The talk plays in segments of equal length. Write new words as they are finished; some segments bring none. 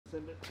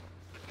Send it.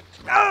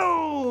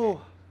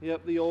 Oh!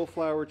 Yep, the old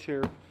flower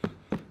chair.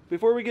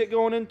 Before we get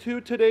going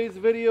into today's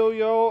video,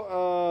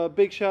 y'all,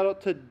 big shout out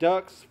to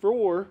Ducks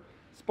for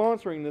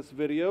sponsoring this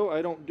video.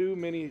 I don't do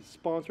many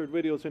sponsored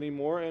videos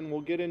anymore, and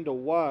we'll get into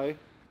why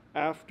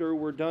after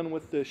we're done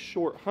with this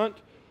short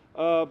hunt.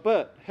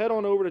 But head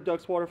on over to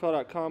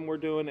duckswaterfowl.com. We're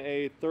doing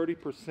a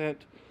 30%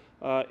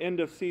 end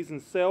of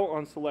season sale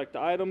on select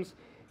items.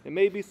 It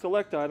may be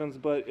select items,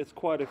 but it's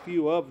quite a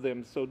few of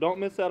them. So don't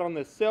miss out on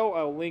this sale.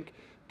 I'll link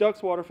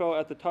Ducks Waterfowl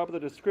at the top of the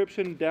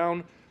description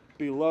down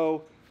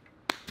below.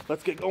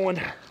 Let's get going.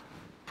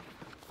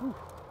 Whew.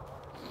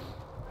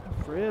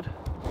 Fred.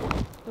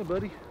 Hey,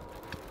 buddy.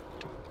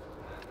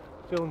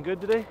 Feeling good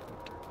today?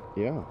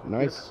 Yeah,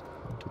 nice.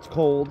 It's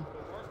cold.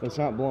 It's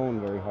not blowing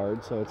very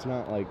hard, so it's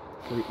not like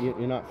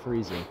you're not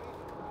freezing.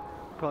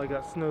 Probably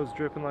got snows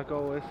dripping like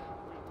always.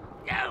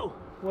 Yo!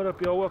 What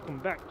up, y'all? Welcome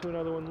back to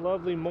another one.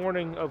 Lovely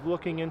morning of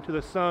looking into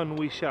the sun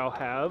we shall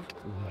have.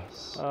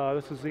 Yes.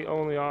 This is the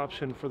only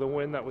option for the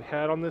wind that we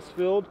had on this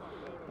field.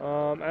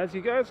 As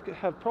you guys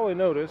have probably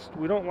noticed,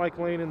 we don't like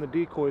laying in the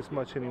decoys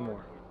much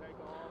anymore.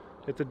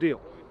 It's a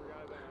deal.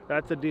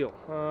 That's a deal.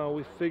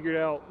 We figured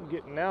out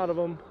getting out of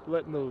them,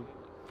 letting the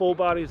full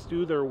bodies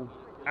do their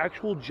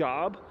actual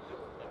job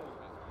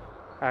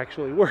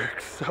actually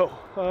works. So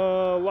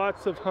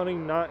lots of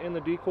hunting not in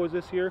the decoys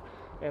this year,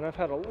 and I've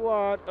had a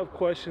lot of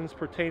questions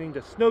pertaining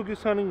to snow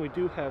goose hunting. We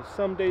do have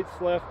some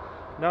dates left,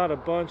 not a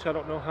bunch. I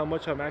don't know how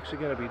much I'm actually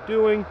going to be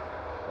doing,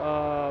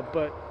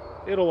 but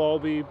it'll all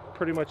be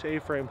pretty much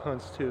A-frame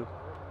hunts too.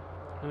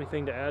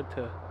 Anything to add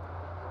to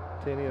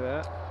any of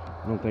that?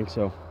 I don't think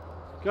so.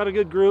 Got a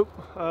good group,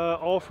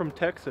 all from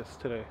Texas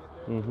today.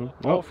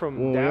 All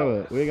from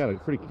Dallas. We got a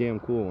pretty damn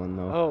cool one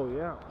though. Oh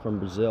yeah. From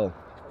Brazil.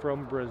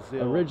 From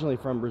Brazil. Originally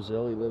from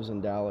Brazil. He lives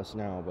in Dallas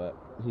now, but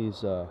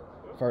he's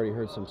I've already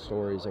heard some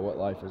stories of what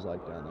life is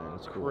like down there.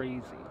 It's cool.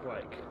 Crazy,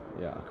 like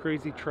yeah,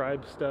 crazy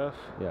tribe stuff.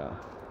 Yeah.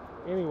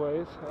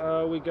 Anyways,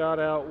 we got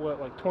out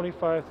what, like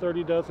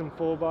 25-30 dozen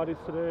full bodies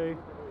today.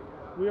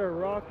 We are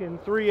rocking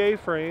 3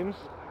 A-frames.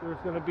 There's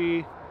going to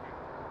be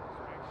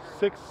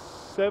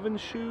 7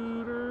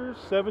 shooters.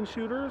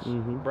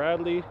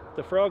 Bradley,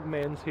 the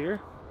frogman's here.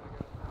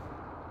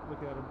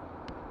 Look at him.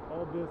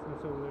 All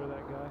business over there,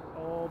 that guy.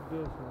 All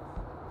business.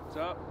 What's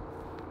up?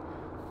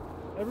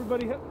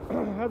 Everybody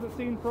hasn't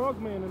seen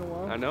Frogman in a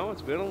while. I know,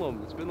 it's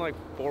been like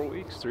 4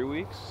 weeks, 3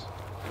 weeks.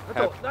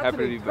 That's happy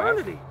to be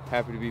eternity. back.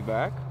 Happy to be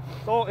back.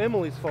 It's all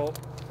Emily's fault.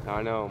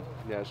 I know.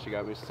 Yeah, she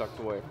got me sucked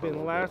away.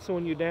 Been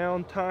lassoing you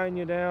down, tying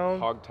you down.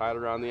 Hog tied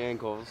around the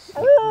ankles.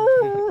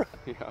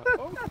 Yeah.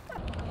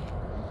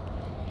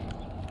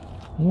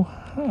 Well,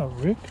 hi,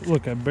 Rick.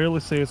 Look, I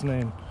barely say his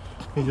name.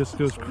 He just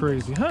goes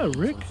crazy. Hi,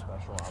 Rick.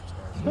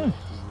 Huh.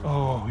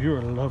 Oh, you're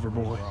a lover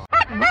boy.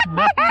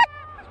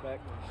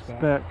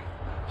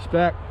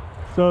 Spec.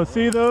 So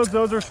see those?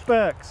 Those are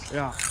specks.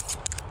 Yeah.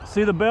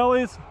 See the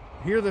bellies?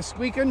 Hear the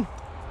squeaking?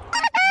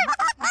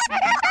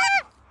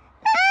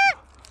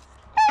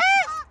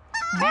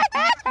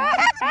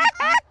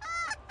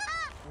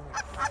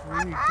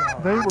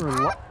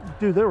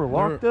 They were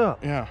locked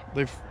up. Yeah,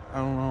 I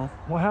don't know.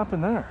 What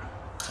happened there?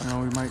 I know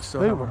we might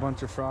still have a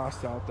bunch of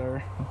frost out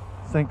there.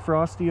 Think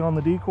Frosty on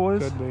the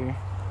decoys? Could be.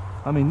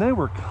 I mean, they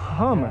were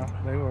coming.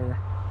 Yeah, they were.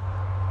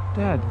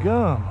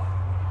 Dadgum.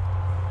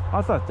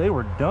 I thought they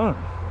were done.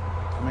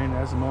 I mean,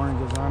 as the morning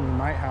goes on, we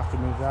might have to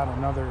move that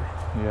another,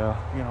 Yeah.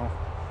 you know,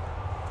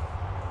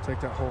 take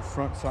that whole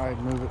front side,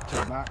 move it to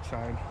the back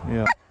side.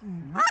 Yeah.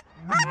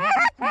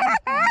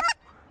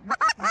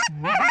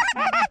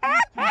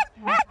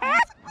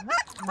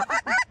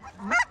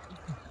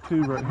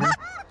 Two right here.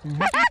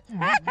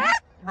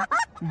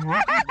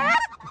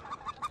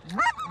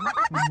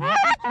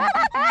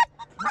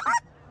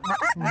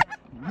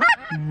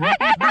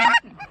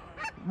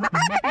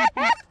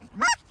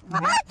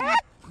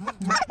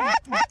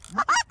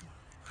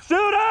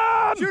 Shoot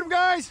him! Shoot him,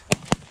 guys!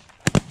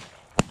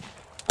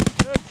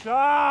 Good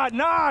shot.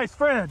 Nice,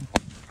 Fred.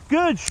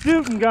 Good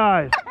shooting,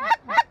 guys.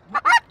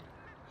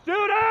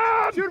 Shoot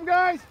him! Shoot him,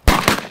 guys!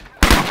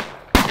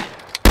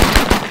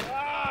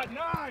 Ah,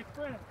 nice,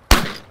 Fred.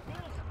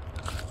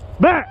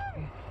 Back.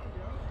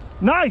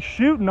 Nice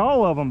shooting,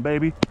 all of them,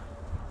 baby.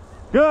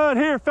 Good.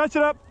 Here, fetch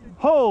it up.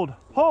 Hold.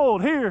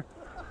 Here.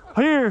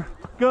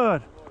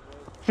 Good.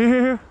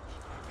 Here.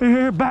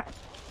 Back.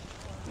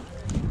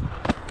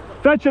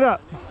 Fetch it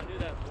up.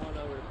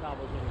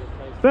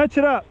 Fetch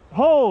it up.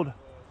 Hold.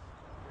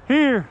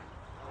 Here.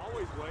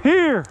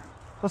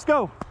 Let's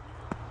go.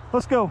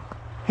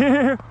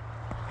 Here.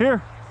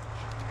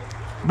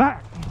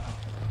 Back.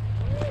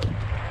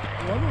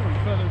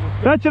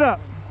 Fetch it up.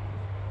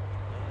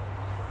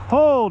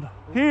 Hold.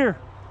 Here.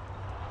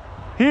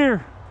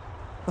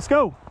 Let's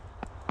go.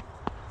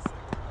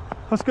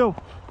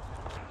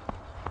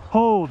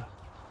 Hold.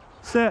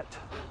 Set.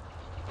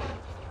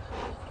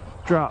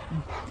 Drop.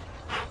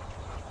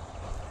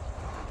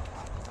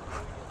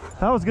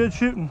 That was good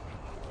shooting.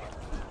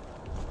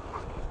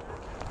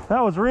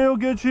 That was real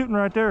good shooting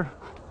right there.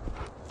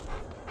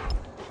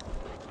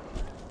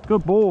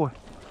 Good boy.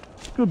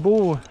 Good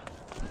boy.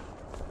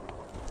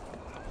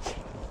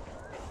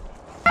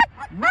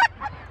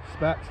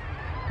 specs.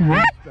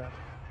 There's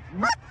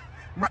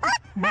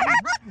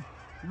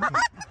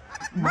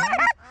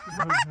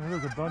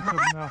a bunch of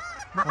them now.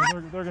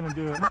 Oh, they're gonna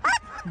do it.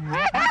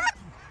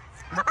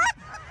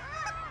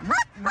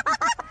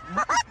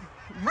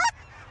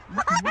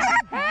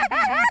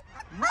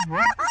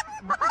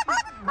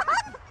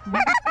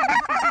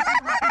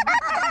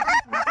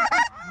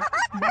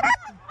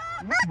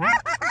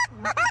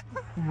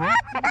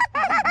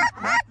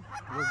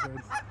 We're good.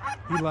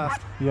 He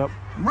left. Yep.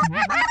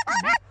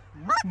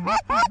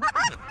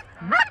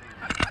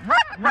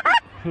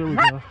 Here we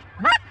go.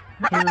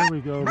 Here we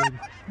go, baby.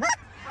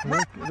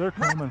 They're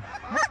coming.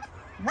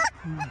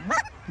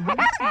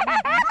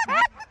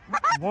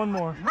 One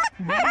more.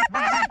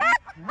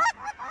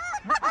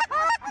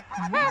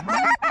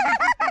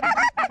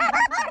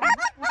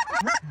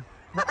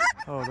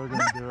 Oh, they're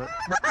gonna do it.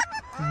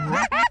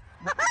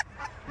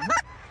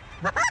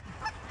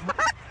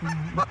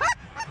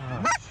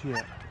 Oh,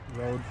 shit.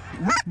 Road.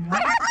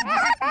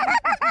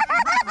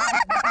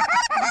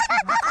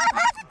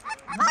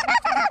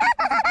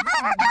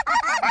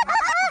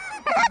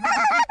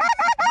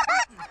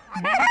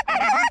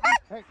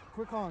 Hey,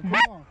 quick on,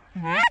 quick on.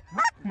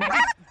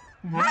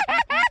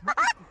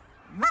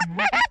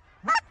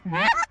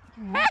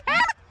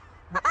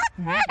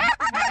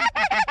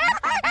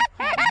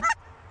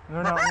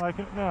 They're not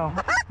liking it now.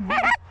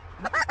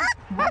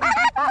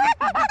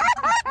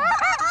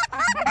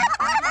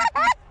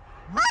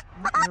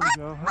 There we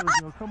go, there we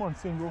go. Come on,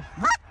 single.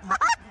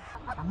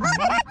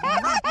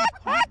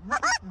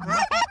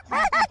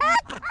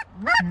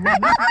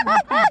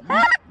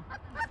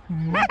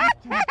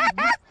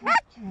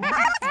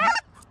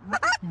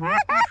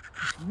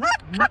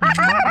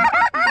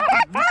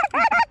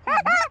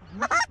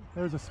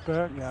 There's a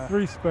speck, yeah.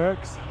 3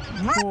 specks,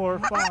 4,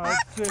 5,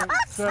 6,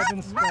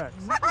 7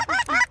 specks.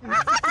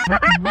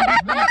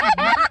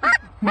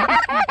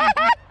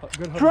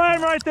 Try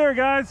him right there,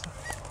 guys.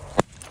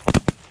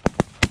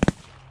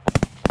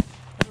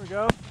 There we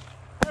go.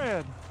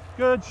 Good.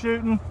 Good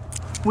shooting.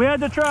 We had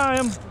to try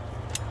him.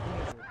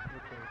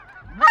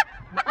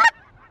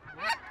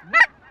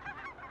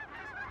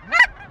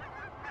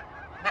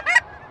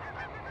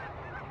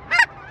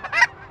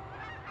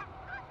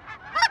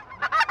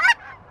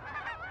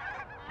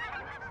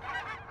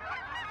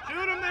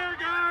 Shoot him there,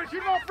 guys.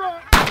 Shoot him up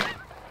front.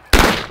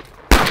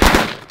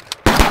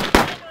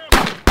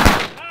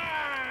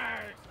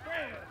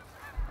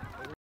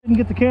 Didn't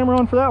get the camera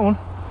on for that one.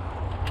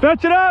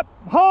 Fetch it up.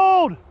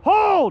 Hold.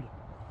 Hold.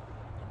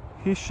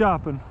 He's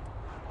shopping.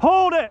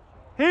 Hold it.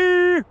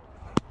 Here.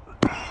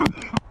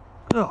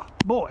 Oh,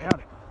 boy,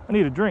 howdy. I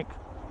need a drink.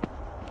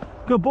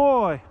 Good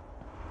boy.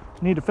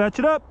 Need to fetch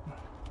it up.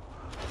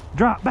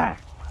 Drop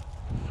back.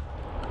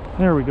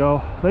 There we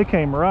go. They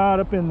came right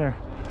up in there.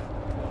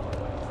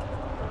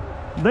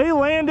 They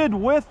landed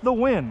with the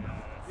wind.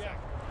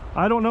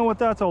 I don't know what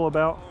that's all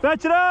about.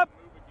 Fetch it up.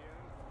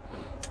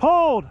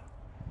 Hold.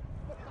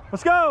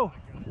 Let's go.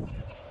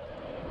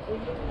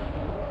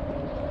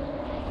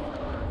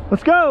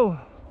 Let's go.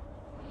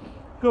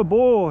 Good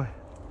boy.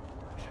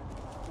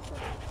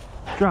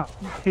 Drop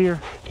here.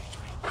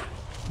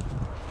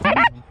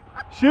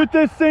 Shoot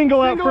this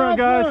single out front,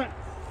 guys.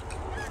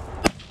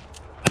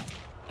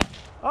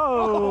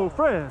 Oh,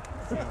 Fred.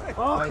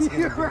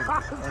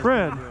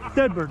 Fred,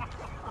 Deadbird.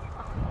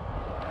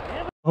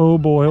 Oh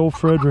boy, old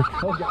Frederick.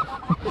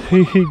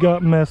 He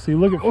got messy.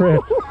 Look at Fred.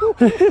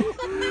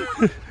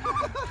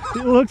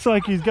 It looks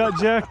like he's got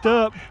jacked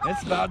up.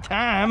 It's about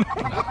time.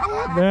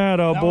 That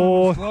a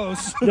boy.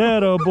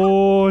 That a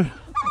boy.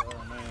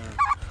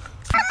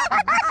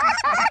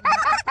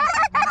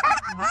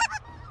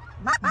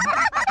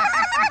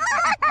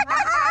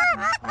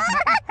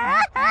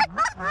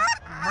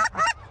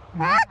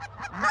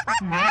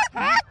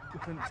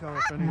 Couldn't tell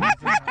if anyone's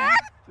in there.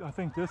 I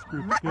think this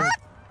group's good.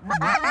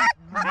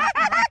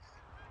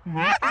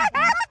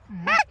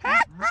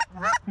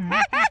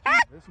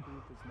 This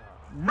group is not.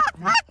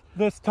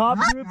 This top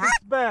group is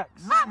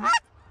specs.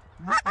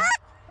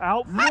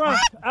 Out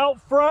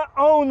front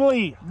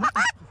only.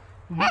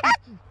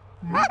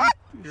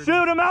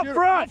 Shoot him out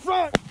front.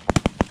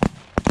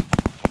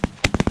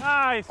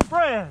 Nice,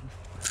 Fred.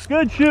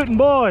 Good shooting,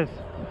 boys.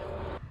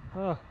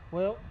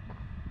 Well,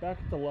 back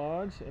at the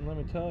lodge, and let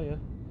me tell you,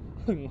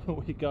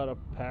 we got a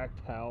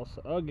packed house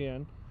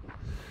again.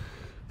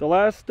 The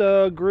last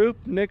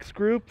group, Nick's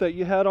group that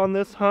you had on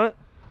this hunt,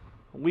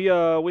 we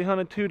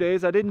hunted 2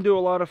 days. I didn't do a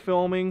lot of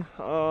filming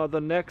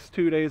the next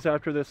 2 days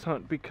after this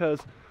hunt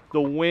because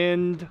the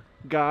wind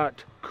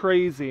got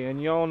crazy,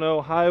 and y'all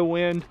know high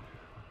wind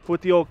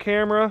with the old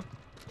camera,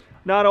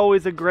 not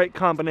always a great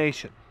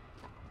combination.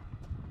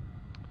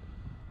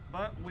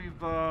 But we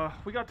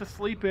got to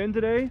sleep in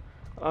today.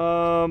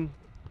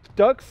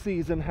 Duck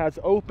season has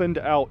opened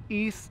out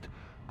east.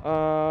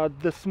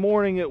 This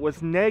morning it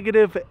was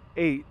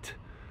 -8,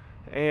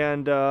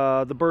 and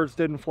the birds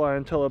didn't fly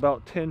until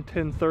about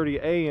 10:30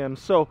 a.m.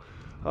 So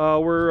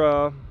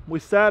we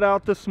sat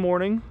out this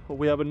morning.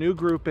 We have a new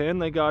group in.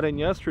 They got in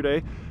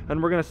yesterday,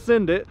 and we're gonna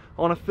send it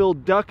on a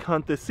field duck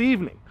hunt this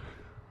evening.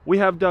 we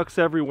have ducks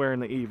everywhere in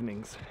the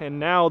evenings, and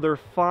now they're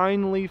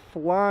finally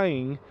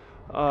flying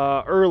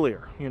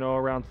earlier, you know,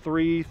 around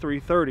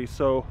 3:30.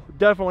 So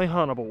definitely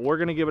huntable. We're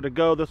gonna give it a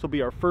go. This will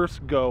be our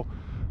first go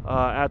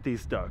at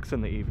these ducks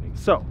in the evening.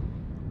 So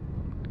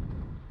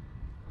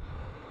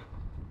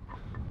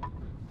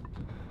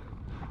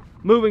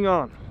moving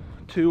on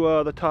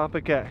to the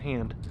topic at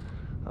hand.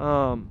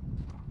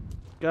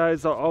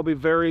 Guys, I'll be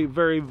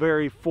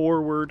very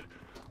forward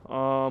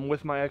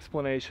with my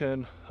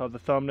explanation of the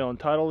thumbnail and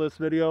title of this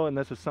video, and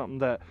this is something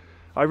that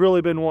I've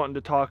really been wanting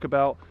to talk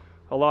about.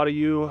 A lot of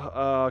you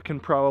can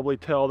probably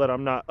tell that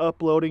I'm not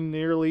uploading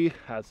nearly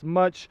as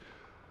much,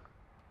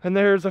 and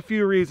there's a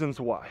few reasons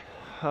why.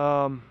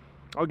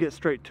 I'll get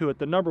straight to it.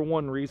 The number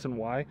one reason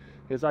why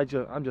is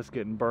I'm just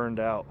getting burned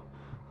out.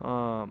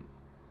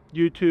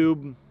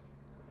 YouTube,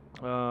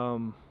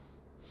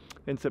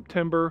 in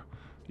September,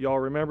 y'all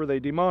remember they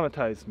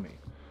demonetized me.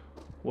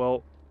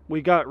 Well,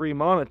 we got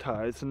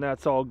remonetized, and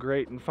that's all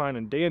great and fine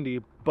and dandy,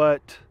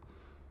 but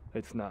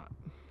it's not.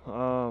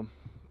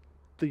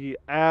 The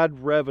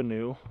ad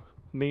revenue,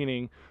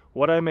 meaning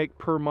what I make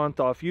per month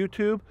off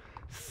YouTube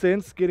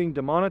since getting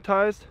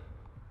demonetized,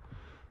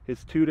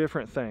 is two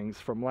different things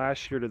from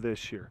last year to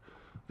this year.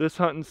 This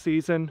hunting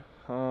season,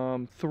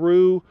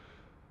 through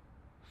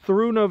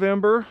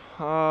November,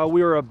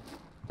 we were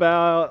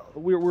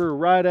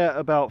right at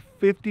about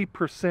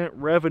 50%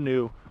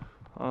 revenue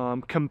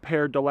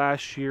compared to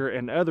last year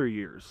and other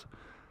years.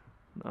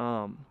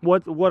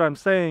 What I'm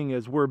saying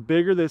is we're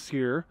bigger this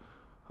year,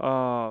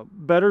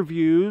 better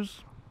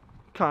views,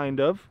 kind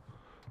of.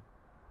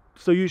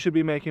 So you should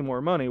be making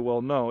more money.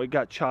 Well, no, it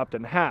got chopped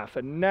in half.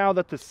 And now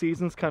that the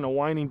season's kind of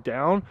winding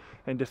down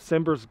and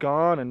December's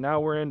gone and now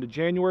we're into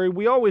January,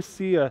 we always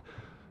see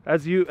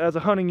as a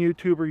hunting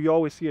YouTuber, you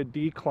always see a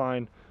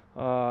decline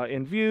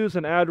in views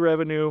and ad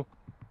revenue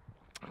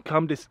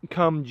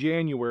come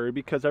January,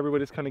 because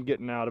everybody's kind of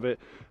getting out of it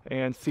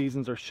and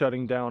seasons are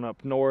shutting down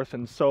up north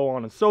and so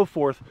on and so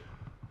forth.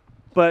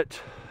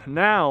 But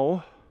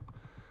now,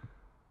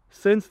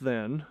 since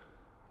then,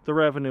 the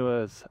revenue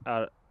is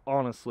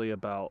honestly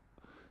about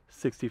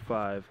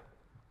 65%,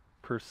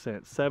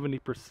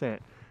 70%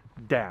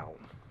 down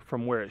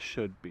from where it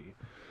should be.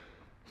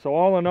 So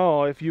all in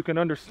all, if you can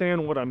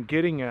understand what I'm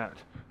getting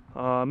at,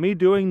 me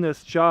doing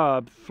this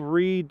job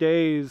 3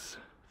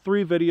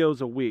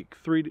 videos a week,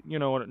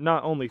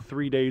 not only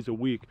 3 days a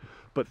week,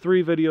 but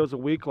 3 videos a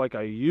week like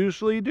I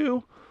usually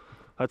do.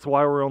 That's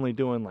why we're only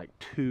doing like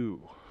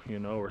 2,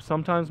 or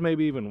sometimes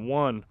maybe even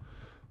 1,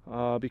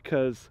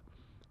 because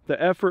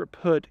the effort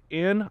put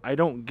in, I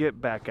don't get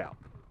back out.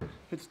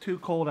 It's too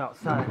cold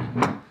outside.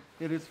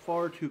 It is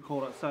far too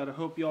cold outside. I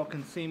hope y'all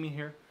can see me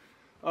here.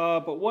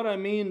 But what I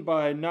mean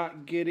by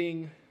not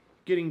getting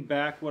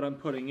back what I'm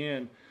putting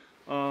in,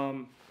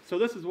 so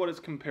this is what it's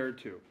compared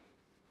to.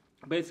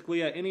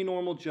 Basically, at any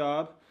normal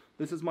job,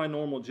 this is my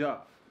normal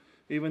job.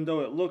 Even though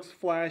it looks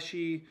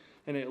flashy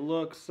and it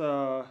looks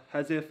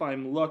as if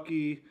I'm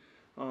lucky,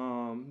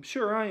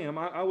 sure I am.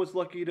 I was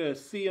lucky to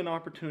see an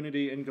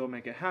opportunity and go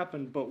make it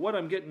happen. But what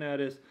I'm getting at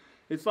is,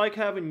 it's like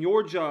having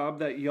your job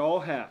that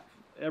y'all have.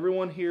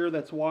 Everyone here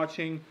that's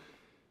watching,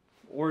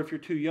 or if you're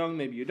too young,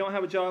 maybe you don't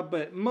have a job,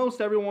 but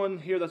most everyone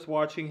here that's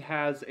watching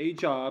has a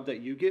job that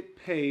you get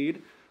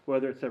paid,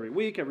 whether it's every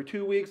week, every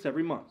 2 weeks,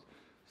 every month.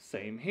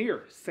 Same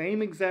here,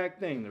 same exact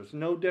thing. There's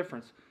no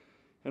difference.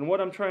 And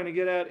what I'm trying to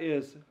get at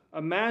is,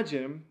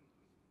 imagine,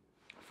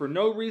 for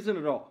no reason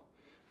at all,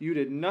 you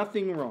did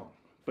nothing wrong,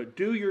 but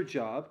do your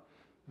job,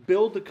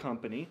 build the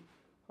company,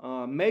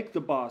 make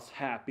the boss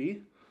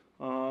happy,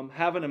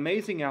 have an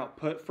amazing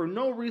output. For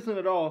no reason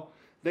at all,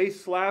 they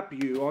slap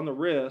you on the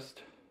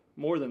wrist.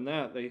 More than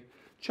that, they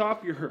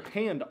chop your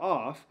hand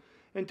off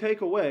and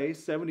take away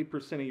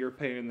 70% of your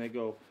pay, and they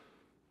go,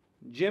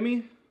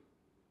 Jimmy,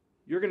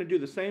 you're going to do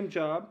the same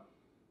job,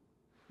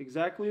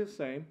 exactly the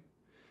same,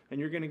 and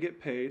you're going to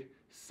get paid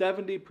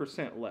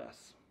 70%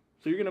 less.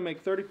 So you're going to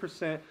make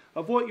 30%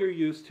 of what you're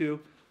used to.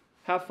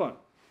 Have fun.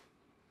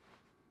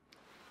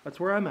 That's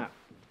where I'm at.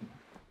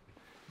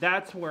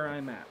 That's where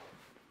I'm at.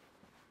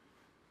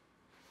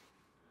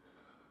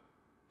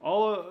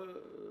 All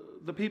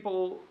the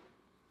people,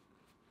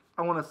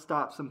 I want to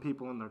stop some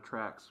people in their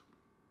tracks.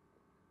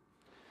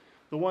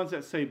 The ones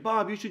that say,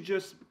 Bob, you should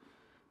just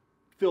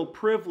feel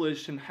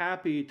privileged and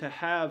happy to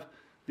have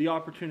the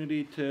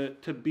opportunity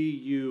to be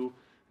you,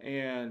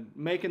 and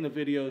making the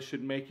videos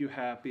should make you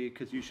happy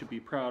because you should be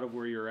proud of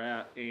where you're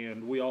at,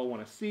 and we all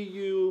want to see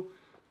you,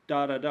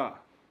 da-da-da.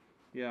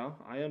 Yeah,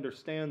 I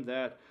understand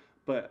that,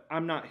 but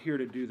I'm not here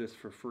to do this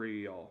for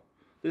free, y'all.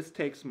 This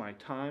takes my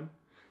time.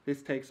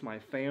 This takes my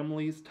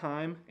family's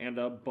time, and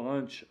a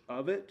bunch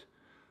of it.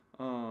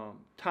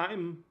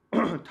 Time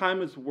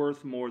is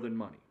worth more than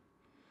money.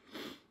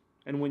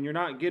 And when you're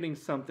not getting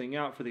something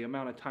out for the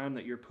amount of time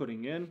that you're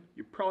putting in,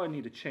 you probably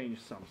need to change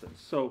something.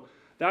 So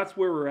that's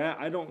where we're at.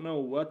 I don't know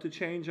what to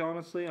change,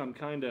 honestly. I'm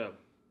kind of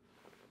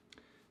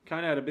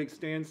at a big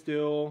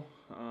standstill,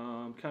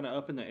 kind of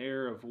up in the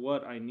air of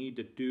what I need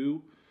to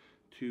do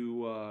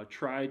to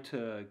try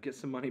to get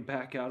some money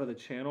back out of the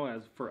channel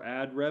as for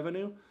ad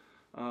revenue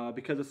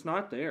because it's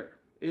not there.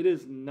 It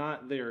is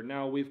not there.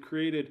 Now we've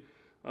created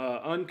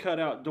Uncut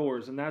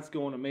Outdoors, and that's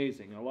going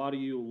amazing. A lot of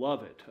you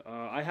love it.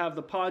 I have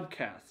the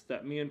podcast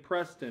that me and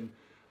Preston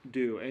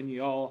do, and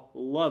y'all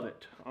love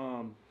it.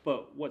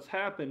 But what's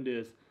happened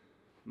is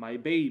my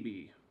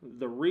baby,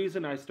 the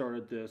reason I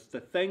started this, the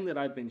thing that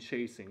I've been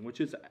chasing,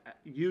 which is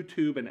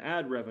YouTube and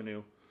ad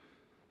revenue,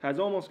 has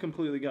almost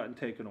completely gotten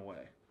taken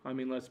away. I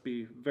mean, let's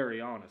be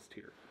very honest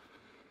here.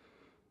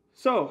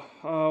 So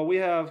we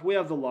have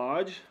the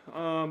lodge. The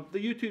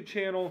YouTube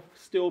channel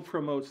still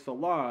promotes the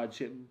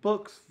lodge. It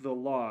books the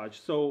lodge.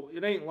 So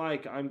it ain't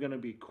like I'm gonna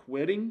be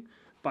quitting,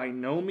 by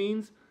no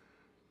means.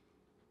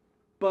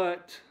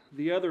 But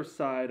the other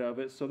side of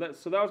it, so that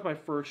was my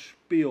first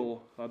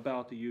spiel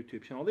about the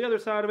YouTube channel. The other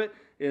side of it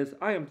is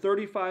I am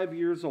 35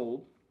 years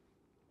old,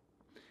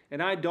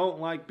 and I don't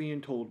like being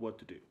told what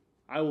to do.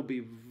 I will be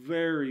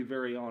very,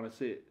 very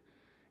honest.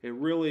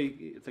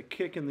 It's a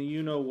kick in the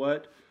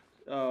you-know-what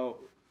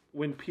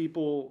when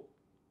people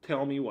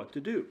tell me what to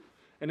do.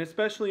 And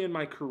especially in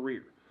my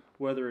career,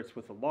 whether it's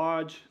with the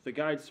lodge, the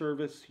guide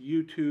service,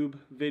 YouTube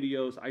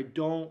videos, I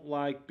don't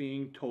like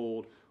being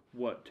told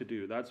what to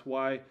do. That's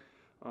why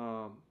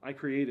I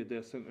created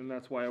this, and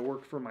that's why I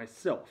work for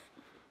myself.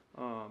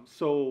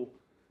 So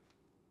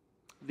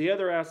the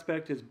other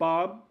aspect is,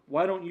 Bob,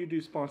 why don't you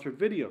do sponsored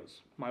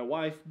videos? My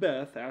wife,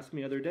 Beth, asked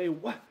me the other day,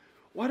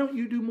 why don't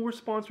you do more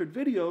sponsored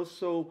videos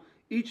so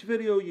each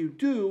video you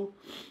do,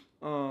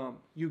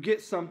 you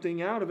get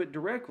something out of it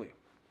directly?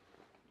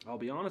 I'll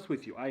be honest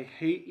with you. I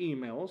hate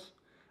emails.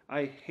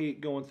 I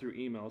hate going through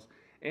emails.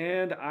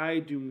 And I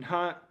do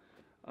not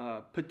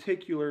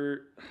particularly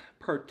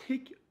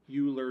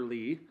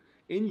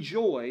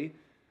enjoy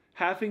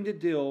having to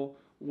deal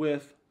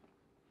with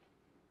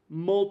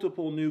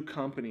multiple new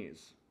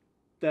companies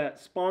that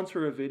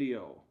sponsor a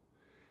video.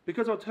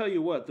 Because I'll tell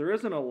you what, there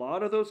isn't a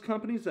lot of those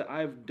companies that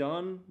I've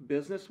done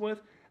business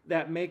with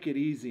that make it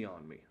easy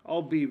on me.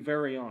 I'll be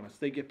very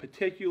honest. They get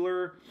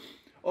particular.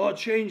 Oh,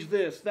 change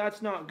this.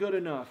 That's not good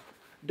enough.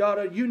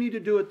 Dada, you need to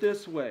do it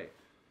this way.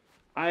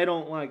 I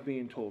don't like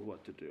being told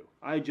what to do.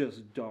 I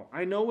just don't.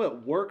 I know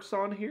it works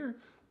on here.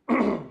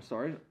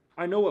 Sorry.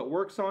 I know it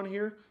works on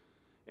here.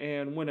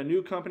 And when a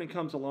new company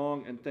comes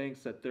along and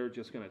thinks that they're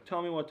just going to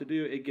tell me what to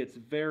do, it gets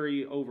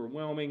very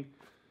overwhelming.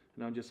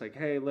 And I'm just like,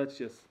 hey, let's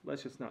just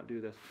not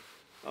do this.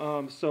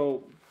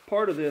 So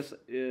part of this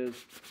is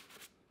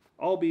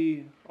I'll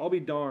be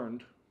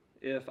darned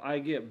if I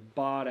get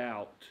bought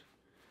out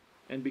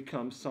and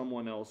become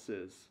someone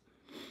else's,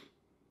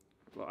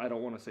 well, I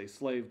don't want to say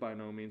slave by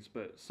no means,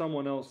 but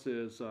someone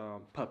else's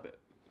puppet.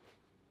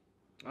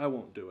 I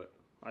won't do it.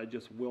 I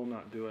just will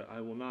not do it.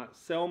 I will not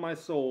sell my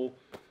soul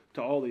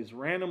to all these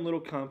random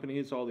little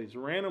companies, all these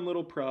random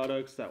little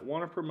products that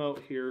want to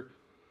promote here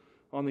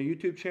on the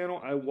YouTube channel.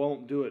 I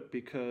won't do it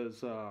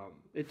because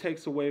it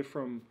takes away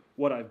from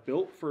what I've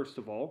built, first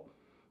of all.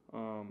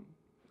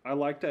 I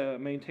like to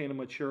maintain a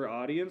mature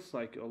audience,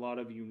 like a lot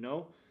of you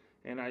know,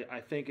 and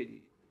I think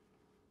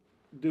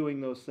doing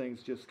those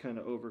things just kind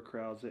of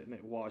overcrowds it and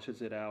it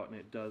washes it out, and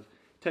it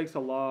takes a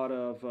lot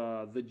of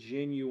the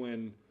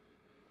genuine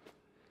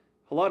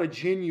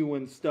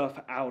stuff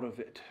out of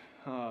it.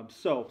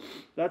 So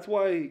that's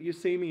why you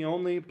see me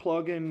only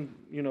plugging,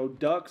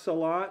 ducks a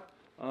lot.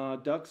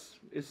 Ducks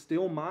is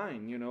still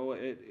mine,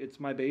 it's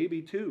my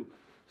baby too.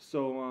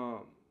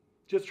 So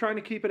just trying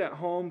to keep it at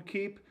home,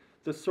 keep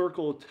the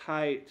circle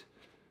tight.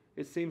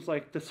 It seems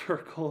like the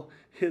circle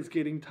is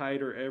getting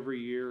tighter every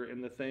year,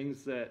 and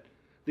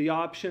the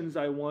options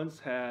I once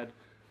had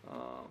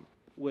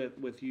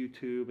with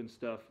YouTube and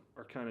stuff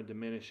are kind of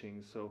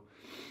diminishing. So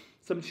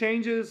some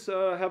changes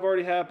have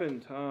already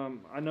happened.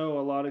 I know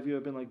a lot of you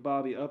have been like,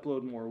 Bobby,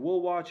 upload more. We'll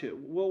watch it.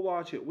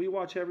 We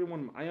watch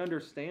everyone. I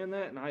understand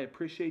that, and I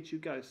appreciate you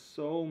guys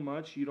so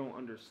much. You don't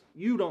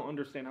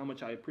understand how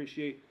much I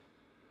appreciate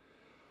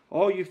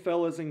all you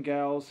fellas and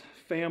gals,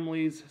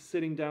 families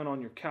sitting down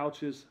on your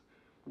couches,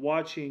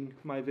 watching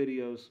my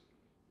videos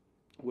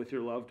with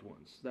your loved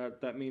ones. That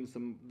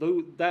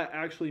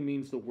actually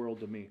means the world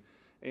to me.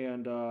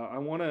 And I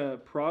want to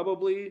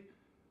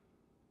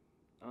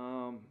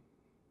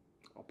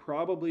I'll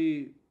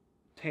probably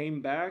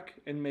tame back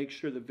and make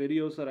sure the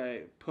videos that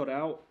I put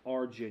out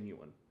are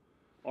genuine,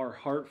 are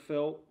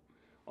heartfelt,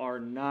 are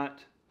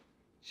not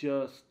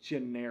just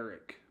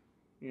generic.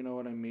 You know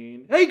what I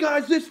mean? Hey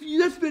guys, this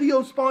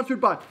video is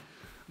sponsored by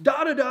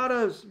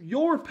Dada's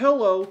Your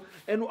Pillow,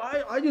 and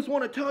I just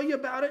want to tell you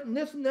about it, and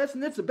this,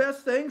 and it's the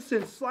best thing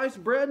since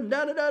sliced bread, and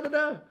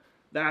da-da-da-da-da.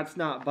 That's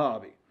not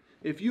Bobby.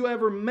 If you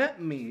ever met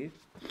me,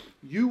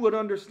 you would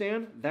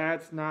understand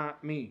that's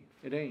not me.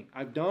 It ain't.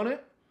 I've done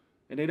it,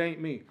 and it ain't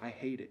me. I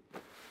hate it.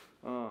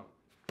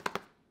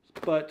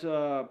 But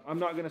I'm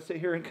not going to sit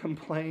here and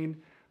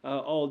complain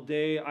all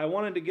day. I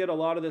wanted to get a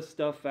lot of this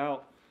stuff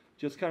out,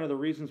 just kind of the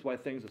reasons why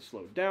things have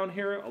slowed down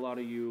here. A lot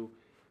of you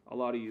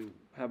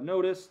have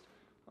noticed.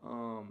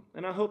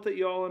 And I hope that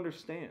you all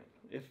understand.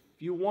 If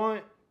you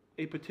want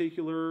a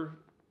particular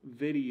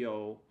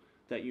video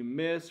that you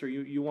missed or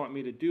you want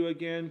me to do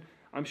again.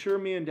 I'm sure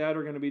me and Dad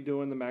are going to be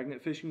doing the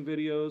magnet fishing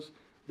videos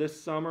this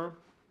summer,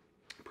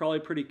 probably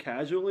pretty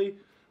casually,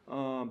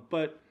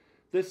 but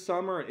this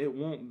summer it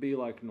won't be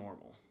like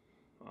normal.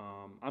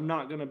 I'm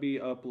not going to be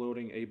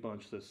uploading a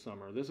bunch this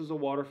summer. This is a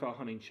waterfowl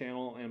hunting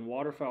channel, and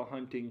waterfowl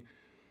hunting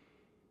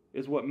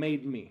is what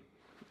made me.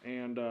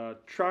 And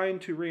trying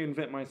to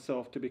reinvent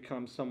myself to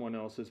become someone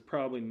else is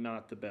probably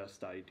not the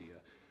best idea.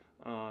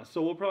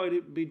 So we'll probably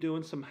be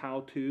doing some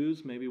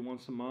how-tos, maybe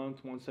once a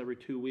month, once every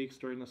 2 weeks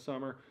during the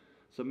summer.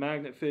 Some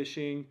magnet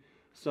fishing,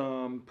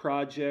 some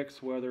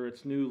projects, whether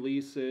it's new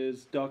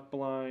leases, duck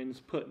blinds,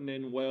 putting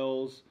in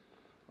wells,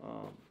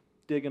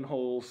 digging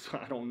holes,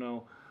 I don't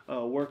know,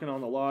 working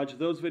on the lodge.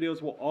 Those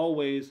videos will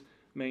always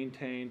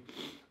maintain,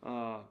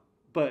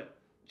 but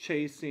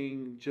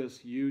chasing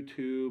just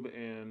YouTube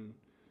and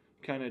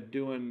kind of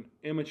doing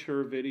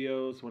immature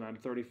videos when I'm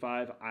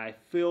 35, I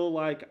feel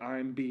like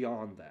I'm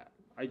beyond that.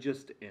 I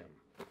just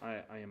am.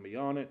 I am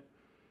beyond it,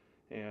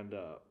 and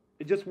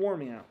it just wore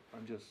me out.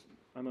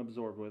 I'm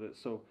absorbed with it.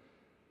 So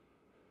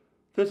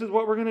this is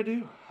what we're gonna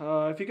do.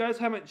 If you guys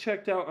haven't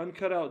checked out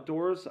Uncut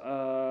Outdoors,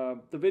 the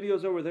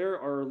videos over there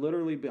are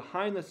literally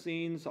behind the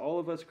scenes. All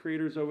of us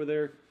creators over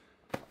there.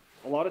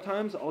 A lot of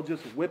times I'll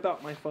just whip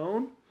out my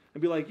phone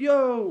and be like,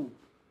 "Yo,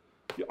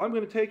 I'm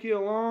going to take you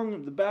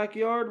along the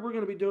backyard. We're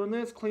going to be doing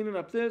this, cleaning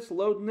up this,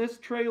 loading this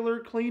trailer,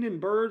 cleaning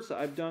birds."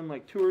 I've done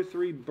like 2 or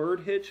 3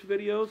 bird hitch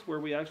videos where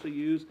we actually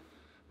use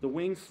the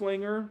wing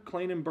slinger,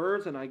 cleaning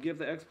birds, and I give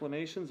the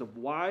explanations of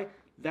why.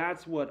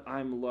 That's what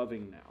I'm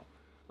loving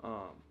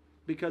now,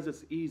 because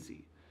it's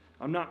easy.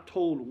 I'm not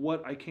told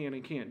what I can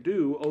and can't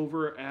do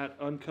over at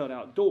Uncut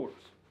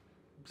Outdoors.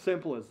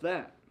 Simple as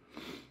that.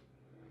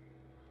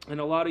 And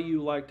a lot of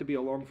you like to be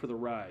along for the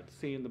ride,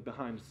 seeing the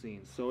behind the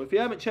scenes. So if you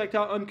haven't checked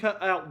out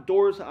Uncut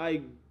Outdoors,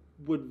 I'd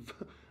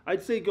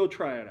say go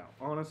try it out.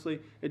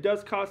 Honestly, it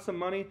does cost some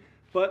money,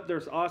 but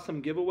there's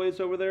awesome giveaways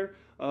over there.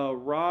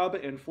 Rob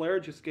and Flair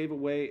just gave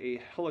away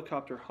a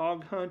helicopter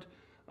hog hunt.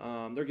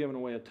 They're giving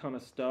away a ton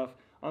of stuff.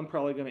 I'm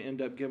probably going to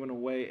end up giving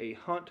away a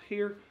hunt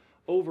here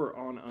over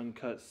on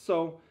Uncut.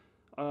 So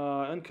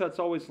Uncut's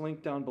always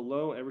linked down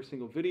below every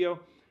single video.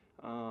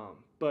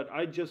 But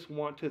I just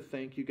want to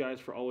thank you guys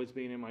for always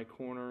being in my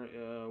corner.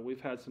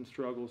 We've had some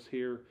struggles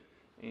here,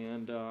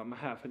 and I'm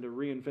having to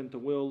reinvent the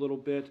wheel a little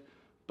bit,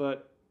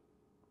 but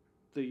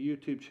the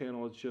YouTube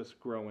channel is just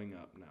growing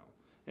up now.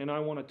 And I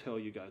want to tell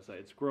you guys that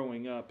it's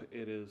growing up.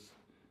 It is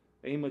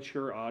a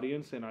mature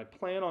audience, and I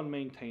plan on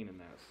maintaining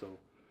that.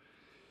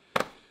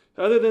 So,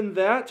 other than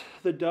that,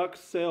 the duck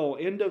sale,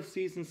 end of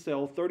season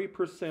sale,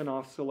 30%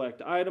 off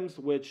select items,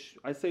 which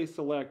I say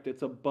select,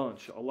 it's a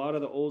bunch. A lot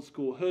of the old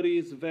school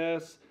hoodies,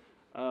 vests,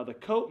 the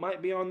coat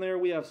might be on there.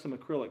 We have some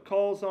acrylic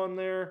calls on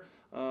there,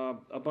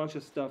 a bunch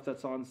of stuff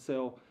that's on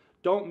sale.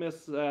 Don't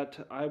miss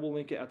that. I will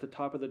link it at the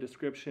top of the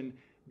description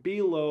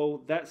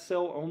below. That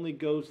sale only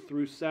goes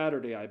through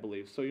Saturday, I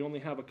believe. So you only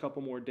have a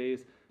couple more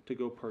days to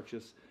go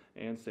purchase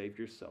and save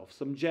yourself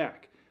some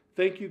jack.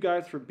 Thank you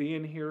guys for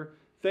being here.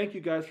 Thank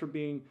you guys for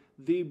being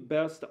the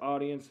best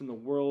audience in the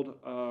world.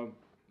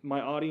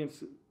 My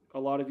audience, a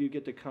lot of you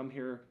get to come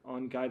here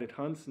on guided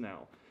hunts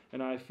now,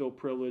 and I feel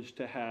privileged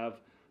to have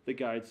the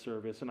guide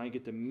service, and I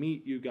get to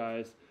meet you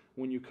guys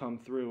when you come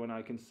through, and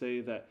I can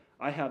say that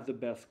I have the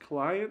best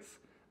clients,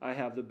 I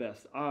have the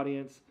best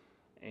audience,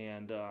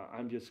 and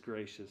I'm just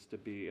gracious to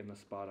be in the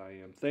spot I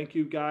am. Thank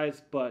you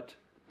guys, but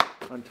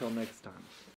until next time.